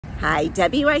Hi,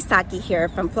 Debbie Wysocki here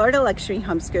from Florida Luxury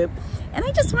Homes Group, and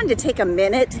I just wanted to take a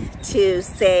minute to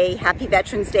say Happy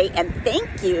Veterans Day and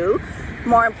thank you,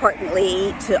 more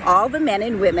importantly, to all the men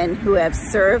and women who have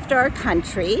served our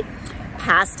country,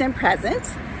 past and present,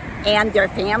 and their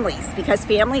families, because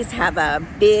families have a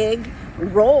big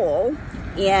role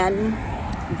in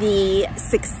the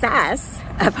success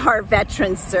of our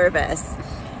veterans service,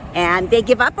 and they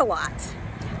give up a lot.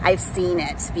 I've seen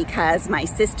it because my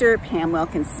sister, Pam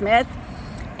Wilkins Smith,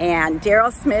 and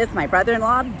Daryl Smith, my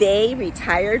brother-in-law, they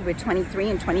retired with 23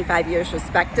 and 25 years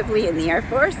respectively in the Air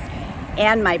Force.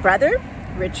 And my brother,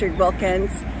 Richard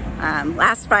Wilkins,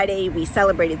 last Friday we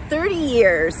celebrated 30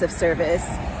 years of service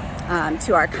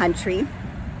to our country.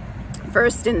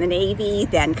 First in the Navy,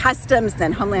 then Customs,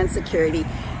 then Homeland Security.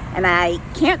 And I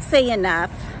can't say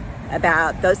enough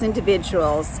about those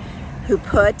individuals who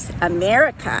put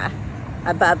America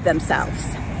above themselves.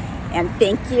 And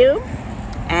thank you,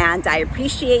 and I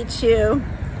appreciate you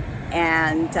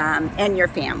and your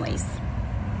families.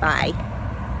 Bye.